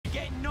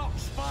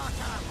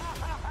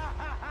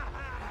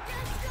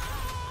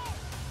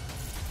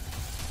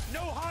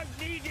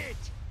need it!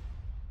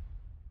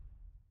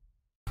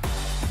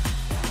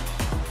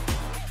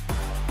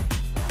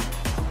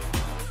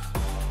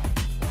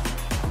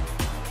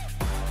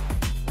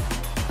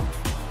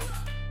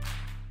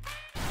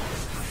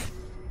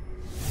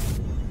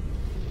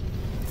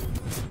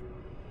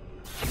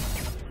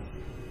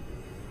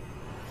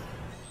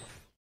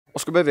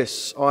 Oscar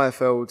Bevis,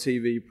 IFL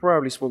TV,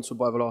 proudly sponsored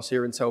by Velas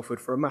here in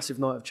Telford for a massive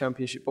night of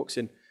championship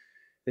boxing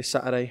this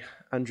Saturday.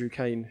 Andrew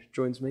Cain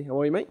joins me. How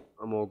are you, mate?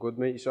 I'm all good,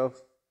 mate.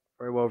 Yourself?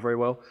 Very well, very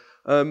well.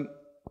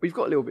 We've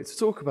got a little bit to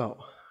talk about.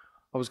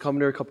 I was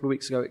coming here a couple of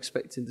weeks ago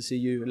expecting to see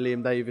you and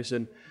Liam Davies,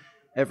 and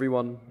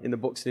everyone in the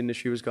boxing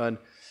industry was going,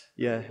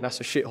 yeah, that's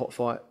a shit hot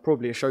fight,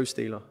 probably a show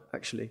stealer,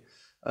 actually.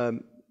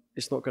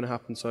 It's not going to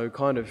happen. So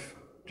kind of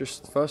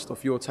just first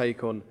off, your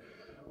take on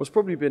what's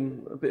probably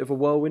been a bit of a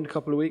whirlwind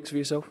couple of weeks for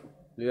yourself.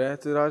 Yeah,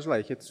 it has.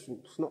 Like it's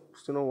not,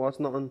 you know what? It's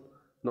nothing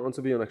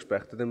to be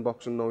unexpected in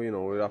boxing. No, you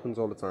know, it happens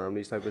all the time.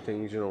 These type of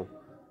things, you know,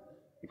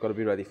 you've got to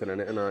be ready for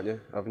anything, aren't you?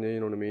 Haven't you? You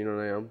know what I mean?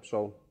 And I am.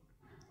 So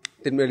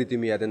didn't really do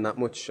me head in that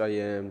much.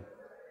 For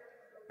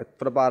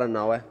about an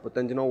hour, but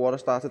then you know what? I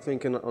started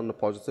thinking on the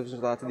positives. I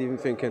started even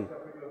thinking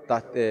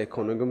that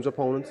Cunningham's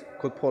opponent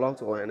could pull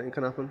out, or anything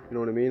can happen. You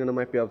know what I mean? And I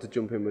might be able to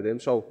jump in with him.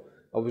 So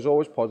I was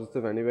always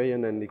positive anyway.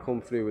 And then they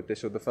come through with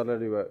this other fella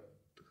who I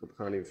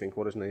can't even think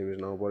what his name is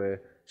now, but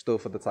still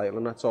for the title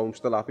and that. So I'm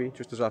still happy,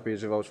 just as happy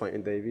as if I was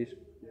fighting Davies.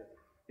 Yeah.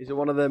 Is it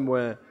one of them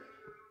where,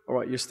 all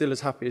right, you're still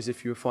as happy as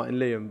if you were fighting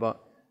Liam, but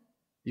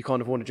you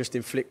kind of want to just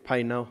inflict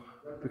pain now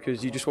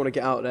because you just want to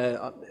get out there,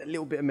 a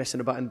little bit of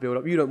messing about and build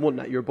up. You don't want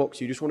that. You're a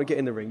boxer. You just want to get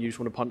in the ring. You just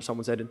want to punch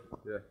someone's head in.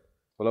 Yeah.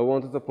 Well, I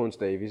wanted to punch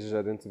Davies'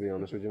 head in, to be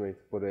honest with you, mate.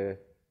 But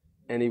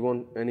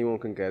anyone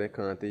can get it,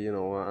 can't they? You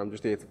know, I'm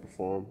just here to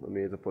perform. I'm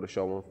here to put a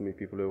show on for me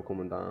people who are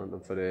coming down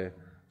and for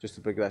just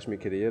to progress my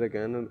career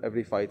again. And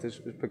every fight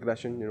is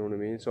progression. You know what I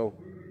mean? So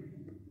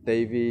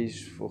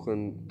Davies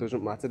fucking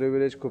doesn't matter who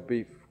it is. Could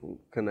be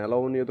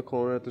Canelo in the other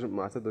corner. It doesn't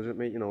matter, does it,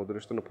 mate? You know, they're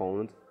just an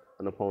opponent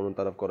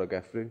that I've got to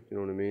get through. You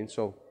know what I mean?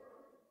 So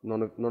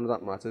none of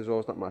that matters.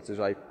 All that matters,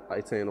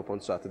 I turn up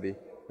on Saturday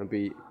and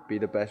be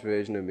the best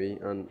version of me,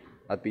 and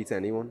I'd beat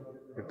anyone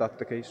if that's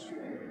the case.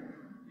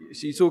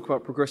 So you talk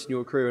about progressing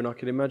your career, and I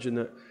can imagine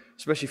that,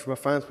 especially from a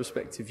fan's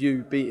perspective,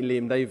 you beating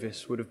Liam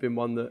Davies would have been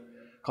one that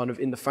kind of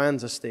in the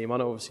fans' esteem, I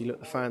know obviously look,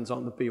 the fans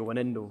aren't the be-all and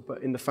end-all,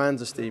 but in the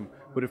fans' esteem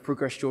would have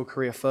progressed your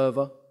career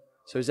further.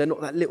 So is there not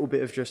that little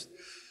bit of just,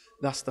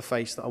 that's the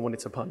face that I wanted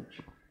to punch?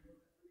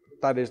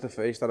 That is the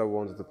face that I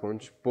wanted to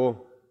punch, but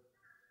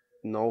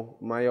no,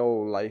 my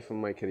whole life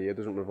and my career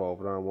doesn't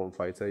revolve around one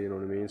fighter, you know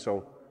what I mean?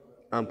 So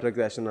I'm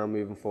progressing, I'm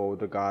moving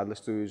forward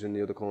regardless to who's in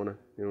the other corner,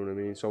 you know what I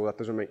mean? So that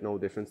doesn't make no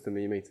difference to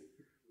me, mate.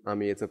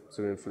 I'm here to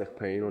inflict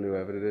pain on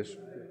whoever it is.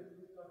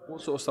 What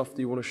sort of stuff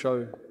do you want to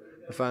show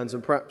the fans?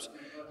 And perhaps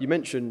you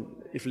mentioned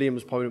if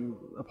Liam's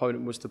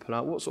opponent was to pull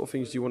out, what sort of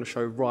things do you want to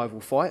show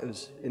rival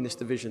fighters in this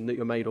division that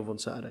you're made of on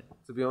Saturday?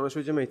 To be honest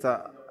with you, mate,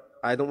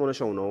 I don't want to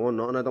show no one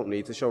nothing. I don't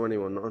need to show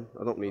anyone nothing.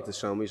 I don't need to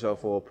sell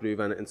myself or prove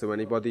anything to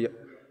anybody.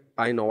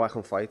 I know I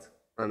can fight,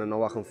 and I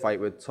know I can fight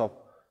with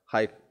top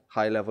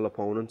high level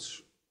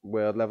opponents,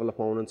 world level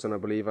opponents, and I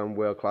believe I'm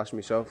world class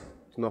myself.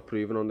 It's not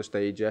proven on the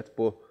stage yet,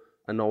 but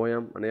I know I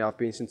am, and I have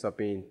been since I've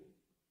been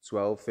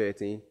 12,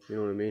 13, you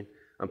know what I mean?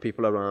 And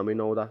people around me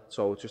know that,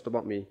 so it's just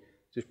about me,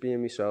 just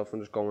being myself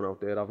and just going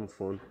out there having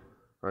fun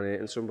and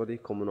hitting somebody,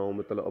 coming home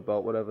with the little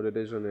belt, whatever it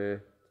is,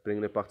 and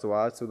bringing it back to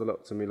ours, to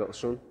my little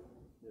son.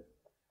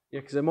 Yeah,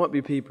 because there might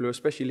be people who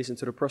especially listen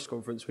to the press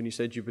conference when you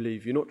said you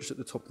believe you're not just at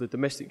the top of the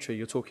domestic tree,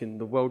 you're talking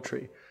the world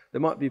tree. There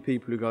might be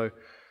people who go,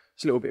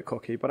 it's a little bit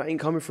cocky, but that ain't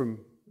coming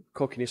from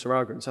cockiness or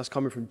arrogance, that's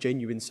coming from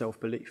genuine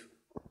self-belief.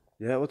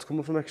 Yeah, well, it's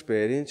coming from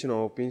experience, you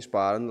know, being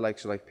sparring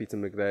like Peter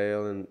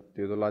McGrail and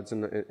the other lads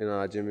in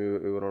our gym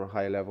who are on a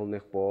high level,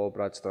 Nick Ball,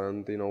 Brad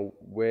Strand, you know,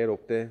 we're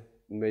up there.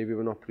 Maybe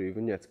we're not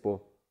proven yet, but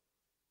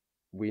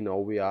we know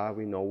we are.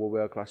 We know we're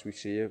world class. We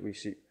see it.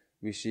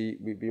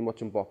 We've been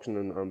watching boxing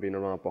and been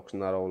around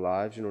boxing our whole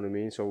lives, you know what I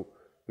mean? So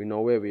we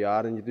know where we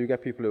are, and you do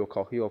get people who are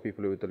cocky or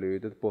people who are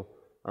deluded, but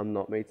I'm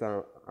not, mate.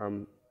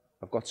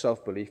 I've got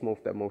self-belief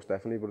most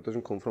definitely, but it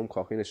doesn't come from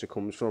cockiness. It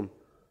comes from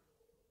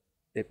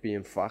it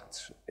being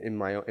facts in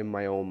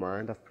my own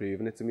mind. I've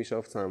proven it to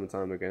myself time and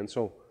time again.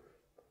 So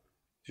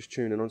just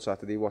tune in on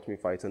Saturday, watch me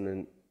fight, and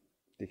then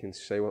they can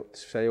say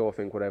or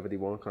think whatever they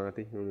want, can't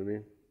they? You know what I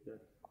mean? Yeah.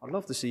 I'd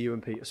love to see you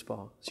and Peter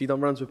spar. So you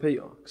done runs with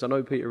Peter? Because I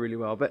know Peter really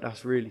well. I bet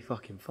that's really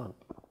fucking fun.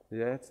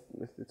 Yeah,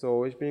 it's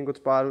always been good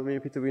sparring with me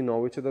and Peter. We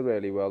know each other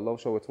really well though,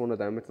 so it's one of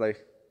them. It's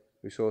like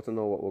we sort of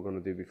know what we're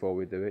going to do before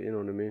we do it, you know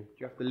what I mean? Do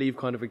you have to leave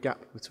kind of a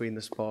gap between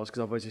the spars?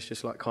 Because otherwise it's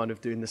just like kind of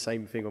doing the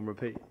same thing on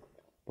repeat.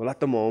 Well,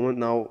 at the moment,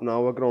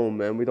 now we're grown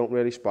men, we don't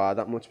really spar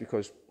that much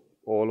because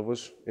all of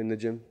us in the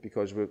gym,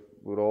 because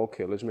we're all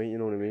killers, mate, you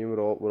know what I mean? We're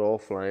all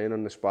flying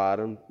and the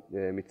sparring.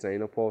 My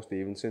trainer, Paul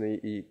Stevenson,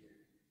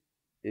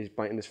 he's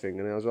biting his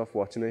fingernails off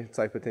watching it,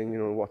 type of thing, you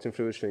know, watching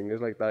through his fingers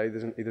like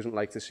that. He doesn't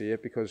like to see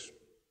it because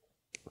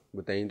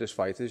we're dangerous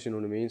fighters, you know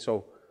what I mean?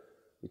 So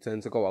we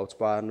tend to go out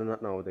sparring and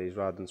that nowadays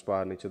rather than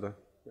sparring each other.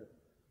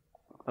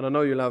 And I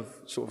know you'll have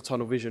sort of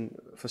tunnel vision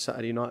for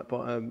Saturday night,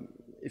 but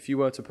if you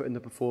were to put in the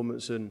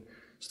performance and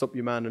stop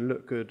your man and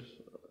look good,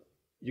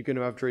 you're going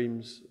to have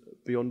dreams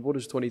beyond. What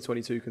does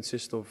 2022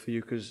 consist of for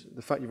you? Because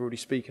the fact you're already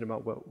speaking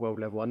about world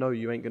level, I know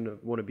you ain't going to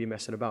want to be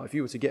messing about. If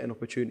you were to get an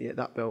opportunity at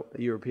that belt,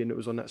 a European that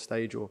was on that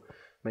stage, or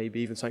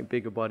maybe even something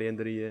bigger by the end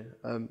of the year,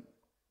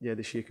 yeah,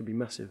 this year could be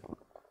massive.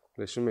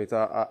 Listen, mate,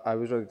 I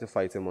was ready to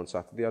fight him on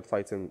Saturday. I'd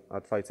fight him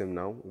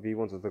now. If he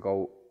wanted to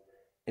go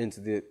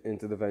into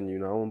the venue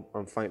now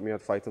and fight me,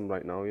 I'd fight him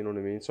right now. You know what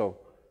I mean? So,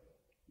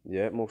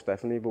 yeah, most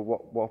definitely. But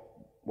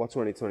what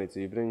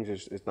 2022 brings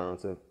is down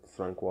to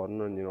Frank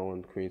Warren and, you know,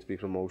 and Queensberry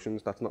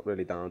Promotions. That's not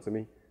really down to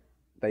me.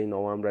 They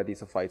know I'm ready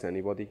to fight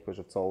anybody because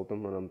I've told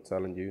them, and I'm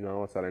telling you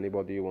now. I tell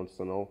anybody who wants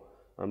to know,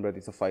 I'm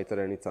ready to fight at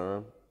any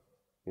time.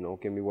 You know,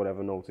 give me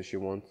whatever notice you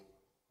want,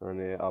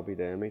 and I'll be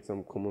there, mate.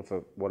 I'm coming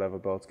for whatever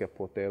belts get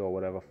put there or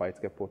whatever fights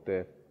get put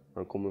there.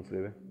 I'm coming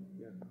through it.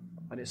 Yeah.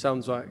 And it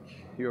sounds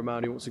like you're a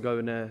man who wants to go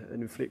in there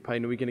and inflict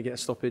pain. Are we going to get a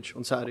stoppage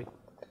on Saturday?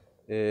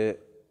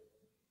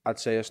 I'd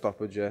say a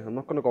stoppage, yeah. I'm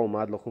not going to go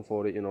mad looking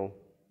for it, you know.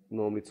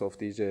 Normally tough,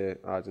 these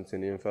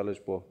Argentinian fellas,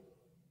 but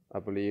I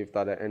believe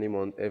that at any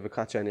man, if I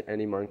catch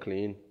any man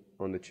clean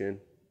on the chin,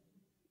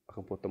 I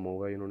can put them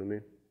over, you know what I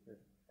mean? Yeah.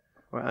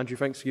 All right, Andrew,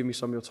 thanks for giving me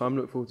some of your time.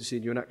 Look forward to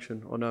seeing you in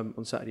action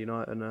on Saturday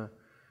night, and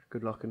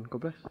good luck and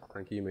God bless.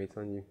 Thank you, mate,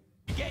 and you.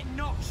 Get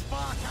knocked,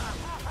 Sparta!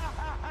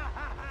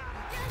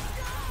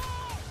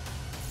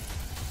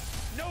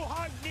 No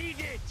hug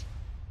needed!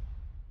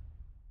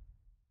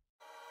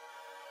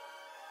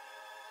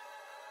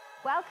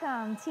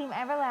 Welcome, Team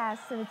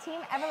Everlast, to the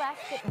Team Everlast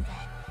Fitness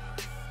app.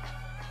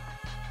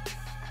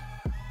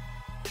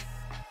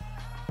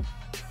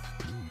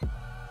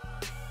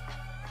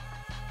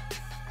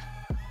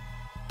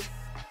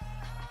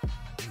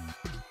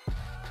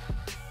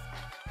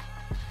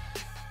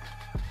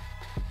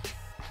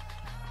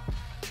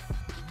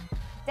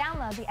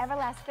 Download the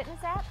Everlast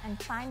Fitness app and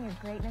find your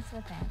greatness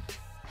within.